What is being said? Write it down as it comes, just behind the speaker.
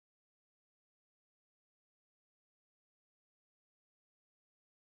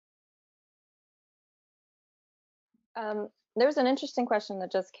There's an interesting question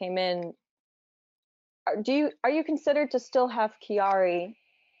that just came in. Are you considered to still have Chiari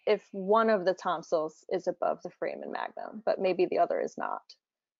if one of the tonsils is above the foramen magnum, but maybe the other is not?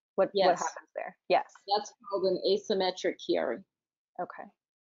 What Yes, happens there? Yes. that's called an asymmetric Chiari. Okay.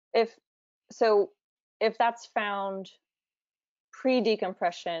 If so, if that's found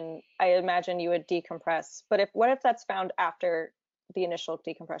pre-decompression, I imagine you would decompress. But what if that's found after the initial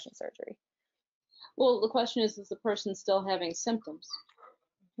decompression surgery? Well, the question is the person still having symptoms?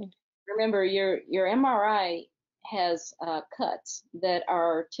 Mhm. Remember, your MRI has cuts that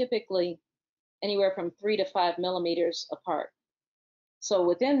are typically anywhere from 3 to 5 millimeters apart. So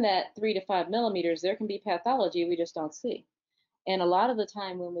within that 3 to 5 millimeters, there can be pathology we just don't see. And a lot of the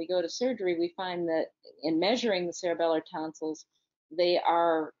time when we go to surgery, we find that in measuring the cerebellar tonsils, they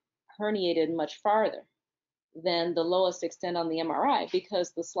are herniated much farther than the lowest extent on the MRI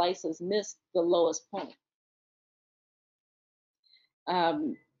because the slices missed the lowest point.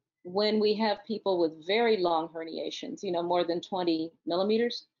 When we have people with very long herniations, more than 20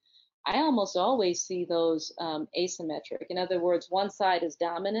 millimeters, I almost always see those asymmetric. In other words, one side is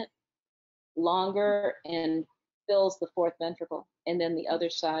dominant, longer, and fills the fourth ventricle, and then the other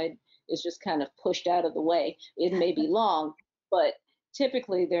side is just kind of pushed out of the way. It may be long, but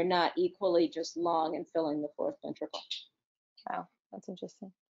typically they're not equally just long and filling the fourth ventricle. Wow, that's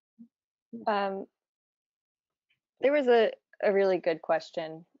interesting. There was a really good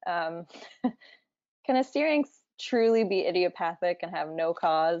question. Can a syrinx truly be idiopathic and have no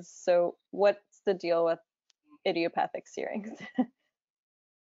cause? So what's the deal with idiopathic syrinx?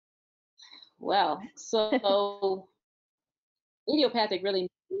 Well, so idiopathic really,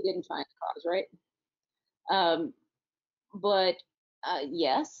 we didn't find a cause, right? But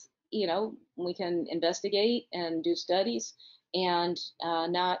yes, we can investigate and do studies and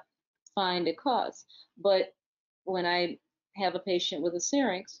not find a cause. But when I have a patient with a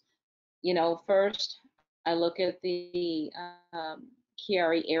syrinx, first I look at the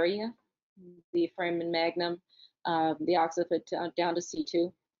Chiari area, the foramen magnum, the occiput down to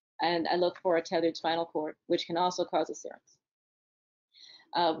C2, and I look for a tethered spinal cord, which can also cause a syrinx.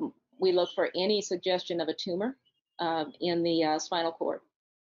 We look for any suggestion of a tumor in the spinal cord.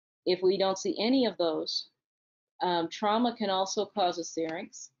 If we don't see any of those, trauma can also cause a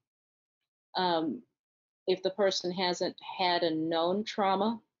syrinx. If the person hasn't had a known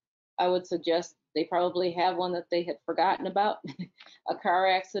trauma, I would suggest they probably have one that they had forgotten about, a car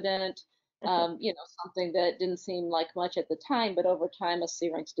accident, something that didn't seem like much at the time, but over time a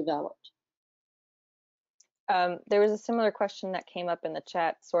syrinx developed. There was a similar question that came up in the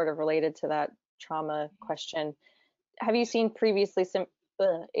chat, sort of related to that trauma question. Have you seen previously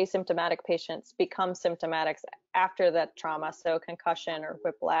asymptomatic patients become symptomatic after that trauma? So concussion or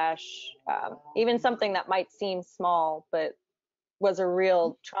whiplash, even something that might seem small, but was a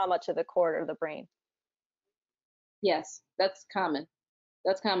real trauma to the cord or the brain. Yes, that's common.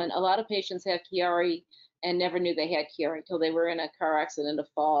 That's common. A lot of patients have Chiari and never knew they had Chiari till they were in a car accident, a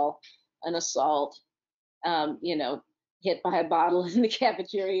fall, an assault, hit by a bottle in the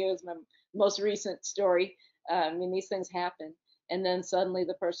cafeteria is my most recent story. These things happen. And then suddenly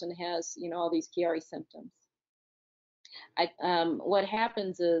the person has, all these Chiari symptoms. What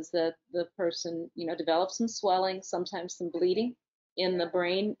happens is that the person, develops some swelling, sometimes some bleeding in the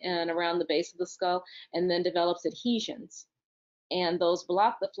brain and around the base of the skull, and then develops adhesions. And those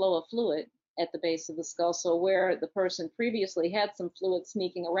block the flow of fluid at the base of the skull. So where the person previously had some fluid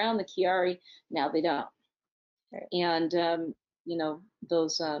sneaking around the Chiari, now they don't. Right. And,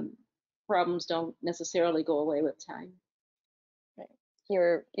 those problems don't necessarily go away with time. Right.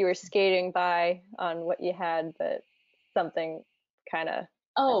 You were skating by on what you had, but something kind of.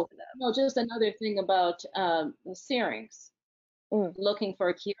 Oh, no, just another thing about the syrinx, looking for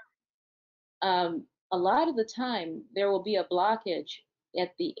a Chiari. A lot of the time, there will be a blockage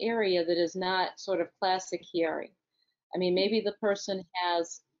at the area that is not sort of classic Chiari. Maybe the person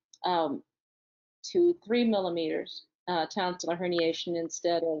has 2 to 3 millimeters tonsillar herniation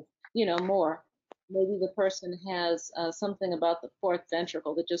instead of, more. Maybe the person has something about the fourth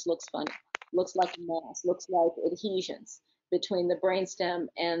ventricle that just looks funny, looks like a mass, looks like adhesions between the brainstem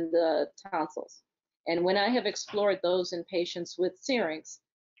and the tonsils. And when I have explored those in patients with syrinx,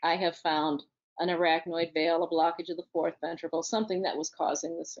 I have found an arachnoid veil, a blockage of the fourth ventricle, something that was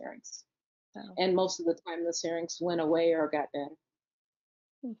causing the syrinx. Oh. And most of the time the syrinx went away or got better.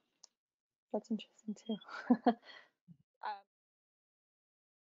 That's interesting too.